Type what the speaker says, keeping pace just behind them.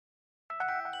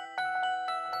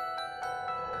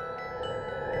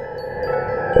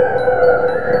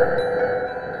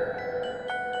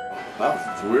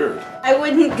it's weird. I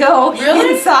wouldn't go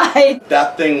inside.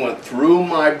 That thing went through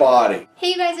my body. Hey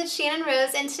you guys, it's Channon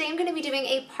Rose, and today I'm going to be doing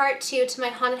a part 2 to my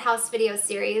haunted house video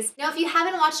series. Now if you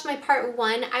haven't watched my part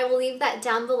 1, I will leave that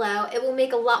down below. It will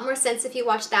make a lot more sense if you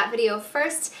watch that video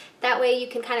first. That way you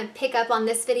can kind of pick up on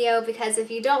this video, because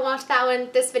if you don't watch that one,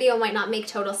 this video might not make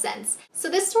total sense. So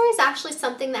this story is actually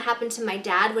something that happened to my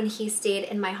dad when he stayed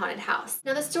in my haunted house.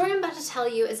 Now the story I'm about to tell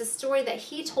you is a story that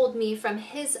he told me from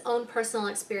his own personal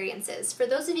experiences. For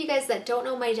those of you guys that don't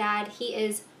know my dad, he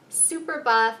is super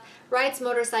buff, rides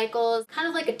motorcycles, kind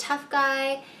of like a tough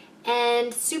guy,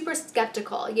 and super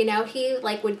skeptical. You know, he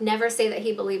would never say that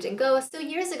he believed in ghosts. So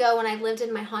years ago when I lived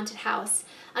in my haunted house,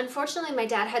 unfortunately my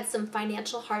dad had some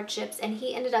financial hardships and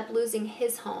he ended up losing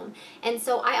his home. And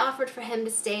so I offered for him to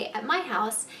stay at my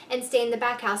house and stay in the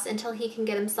back house until he can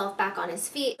get himself back on his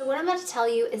feet. So what I'm about to tell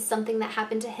you is something that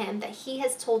happened to him that he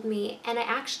has told me, and I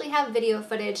actually have video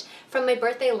footage from my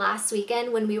birthday last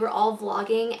weekend when we were all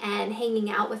vlogging and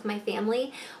hanging out with my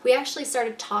family. We actually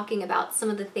started talking about some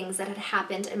of the things that had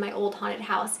happened in my old haunted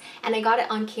house, and I got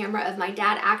it on camera of my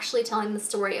dad actually telling the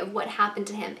story of what happened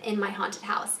to him in my haunted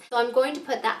house. So I'm going to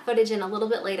put that footage in a little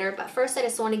bit later, but first I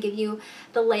just want to give you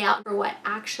the layout for what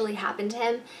actually happened to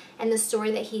him and the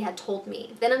story that he had told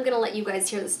me. Then I'm going to let you guys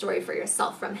hear the story for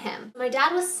yourself from him. My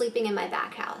dad was sleeping in my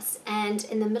back house, and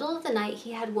in the middle of the night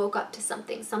he had woke up to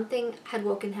something. Something had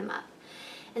woken him up.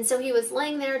 And so he was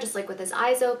laying there just like with his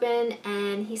eyes open,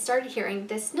 and he started hearing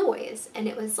this noise, and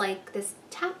it was like this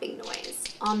tapping noise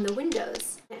on the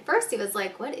windows. And at first he was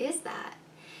like, what is that?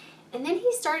 And then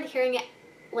he started hearing it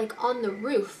like on the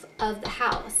roof of the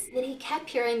house. And then he kept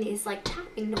hearing these like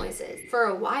tapping noises for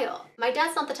a while. My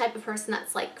dad's not the type of person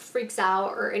that's like freaks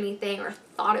out or anything or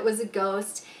thought it was a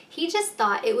ghost. He just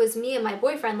thought it was me and my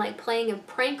boyfriend like playing a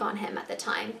prank on him at the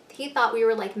time. He thought we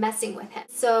were like messing with him.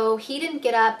 So he didn't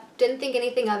get up, didn't think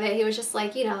anything of it. He was just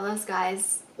like, you know, those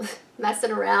guys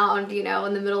messing around, you know,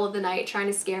 in the middle of the night trying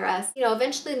to scare us. You know,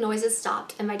 eventually the noises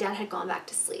stopped and my dad had gone back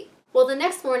to sleep. Well, the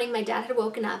next morning my dad had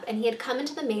woken up and he had come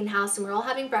into the main house and we were all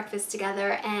having breakfast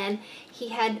together, and he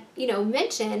had, you know,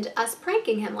 mentioned us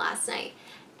pranking him last night.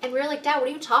 And we were like, Dad, what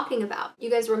are you talking about? You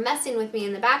guys were messing with me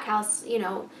in the back house, you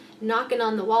know, knocking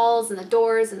on the walls and the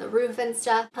doors and the roof and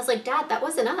stuff. I was like, Dad, that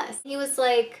wasn't us. He was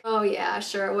like, oh yeah,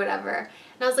 sure, whatever.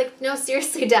 And I was like, no,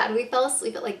 seriously, Dad, we fell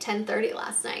asleep at like 10:30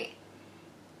 last night.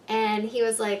 And he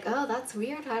was like, oh, that's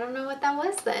weird. I don't know what that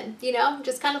was then. You know,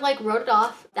 just kind of like wrote it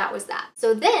off. That was that.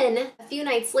 So then a few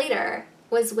nights later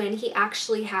was when he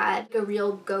actually had a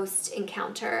real ghost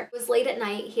encounter. It was late at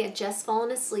night. He had just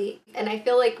fallen asleep. And I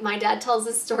feel like my dad tells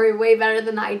this story way better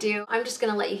than I do. I'm just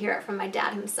going to let you hear it from my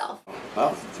dad himself.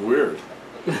 Oh, it's weird.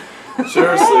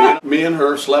 Seriously, me and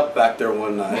her slept back there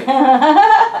one night.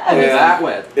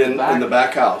 In the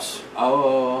back house.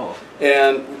 Oh.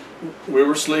 And we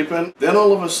were sleeping. Then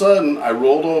all of a sudden, I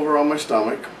rolled over on my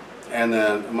stomach, and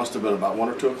then it must have been about 1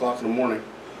 or 2 o'clock in the morning.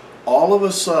 All of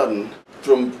a sudden,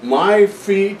 from my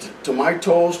feet to my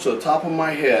toes to the top of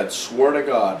my head, swear to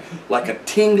God, like a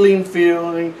tingling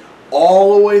feeling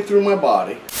all the way through my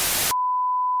body.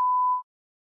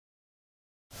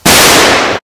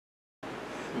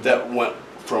 That went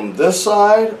from this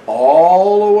side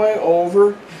all the way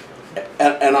over.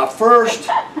 And at first,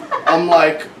 I'm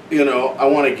like, you know, I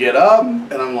want to get up,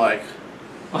 and I'm like,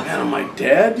 man, am I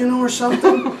dead, you know, or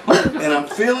something? And I'm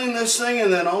feeling this thing,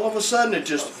 and then all of a sudden it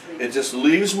just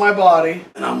leaves my body,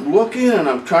 and I'm looking, and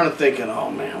I'm trying to thinking,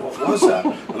 oh man, what was that?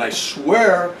 And I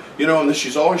swear, you know, and then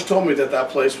she's always told me that that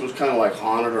place was kind of like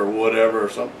haunted or whatever or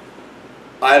something.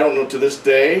 I don't know to this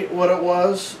day what it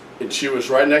was, and she was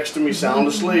right next to me, sound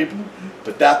asleep,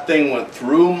 but that thing went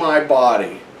through my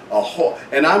body,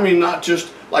 and I mean not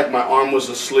just like my arm was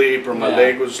asleep or my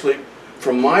leg was asleep.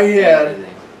 From my head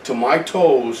to my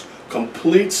toes,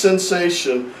 complete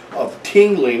sensation of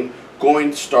tingling,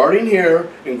 starting here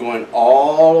and going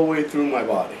all the way through my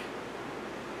body.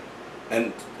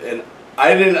 And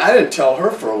I didn't tell her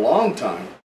for a long time.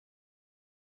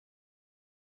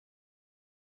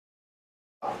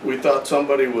 We thought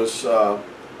somebody was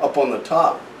up on the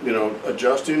top, you know,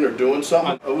 adjusting or doing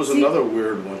something. It was another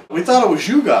weird one. We thought it was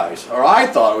you guys, or I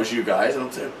thought it was you guys, and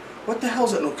I'm saying, what the hell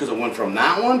is that? Because it went from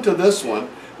that one to this one,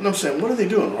 and I'm saying, what are they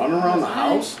doing, running around the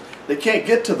house? They can't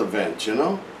get to the vent, you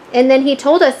know? And then he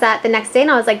told us that the next day, and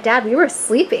I was like, Dad, we were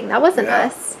sleeping. That wasn't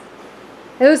us.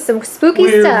 It was some spooky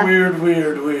stuff.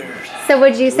 Weird. So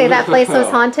would you say that place was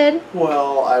haunted?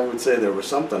 Well, I would say there was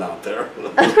something out there.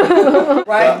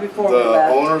 Right before we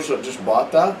left. The owners that just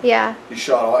bought that, yeah, he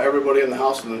shot everybody in the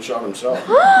house and then shot himself.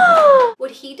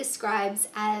 What he describes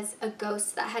as a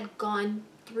ghost that had gone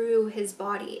through his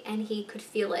body and he could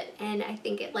feel it, and I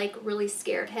think it like really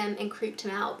scared him and creeped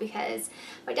him out because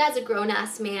my dad's a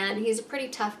grown-ass man. He's a pretty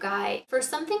tough guy. For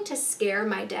something to scare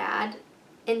my dad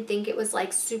and think it was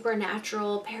like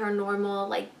supernatural, paranormal,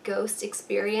 like ghost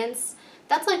experience,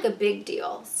 that's like a big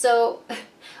deal. So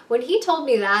when he told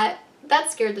me that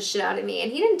scared the shit out of me.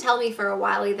 And he didn't tell me for a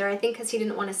while either, I think because he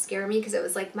didn't want to scare me, because it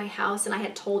was like my house and I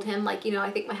had told him like, you know,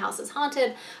 I think my house is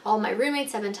haunted. All my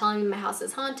roommates have been telling me my house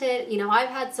is haunted. You know, I've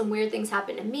had some weird things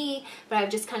happen to me, but I've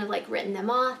just kind of like written them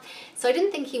off. So I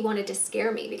didn't think he wanted to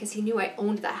scare me because he knew I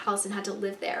owned that house and had to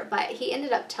live there. But he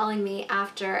ended up telling me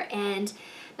after, and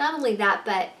not only that,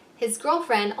 but his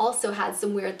girlfriend also had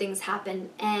some weird things happen,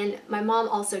 and my mom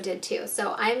also did too.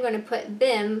 So I'm going to put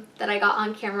them that I got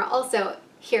on camera also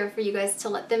here for you guys to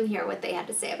let them hear what they had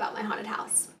to say about my haunted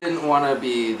house. Didn't want to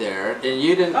be there, and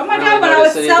you didn't. Oh my really God! When I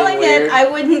was notice selling anything weird? it, I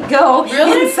wouldn't go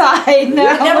inside.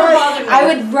 No, It never bothered me. I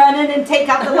would run in and take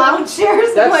out the lounge chairs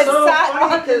and That's would so sat funny,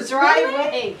 on the 'cause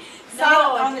driveway. Sat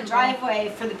No, on the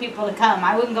driveway for the people to come.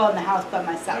 I wouldn't go in the house by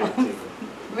myself.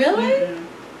 Really?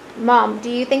 Mm-hmm. Mom, do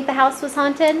you think the house was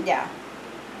haunted? Yeah.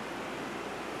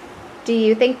 Do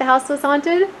you think the house was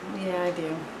haunted? Yeah, I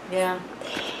do. Yeah.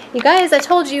 You guys, I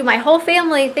told you my whole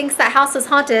family thinks that house was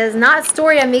haunted. It's not a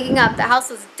story I'm making up. The house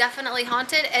was definitely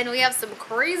haunted, and we have some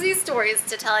crazy stories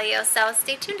to tell you, so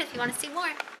stay tuned if you want to see more.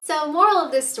 So moral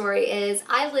of this story is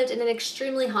I lived in an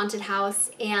extremely haunted house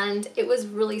and it was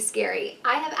really scary.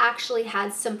 I have actually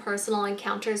had some personal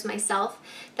encounters myself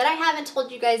that I haven't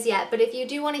told you guys yet, but if you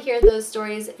do want to hear those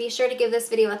stories, be sure to give this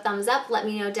video a thumbs up. Let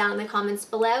me know down in the comments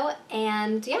below,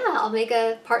 and yeah, I'll make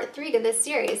a part 3 to this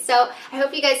series. So I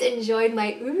hope you guys enjoyed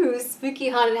my spooky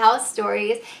haunted house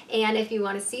stories, and if you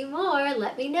want to see more,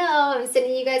 let me know. I'm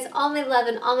sending you guys all my love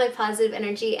and all my positive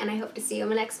energy, and I hope to see you in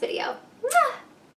my next video. Mwah!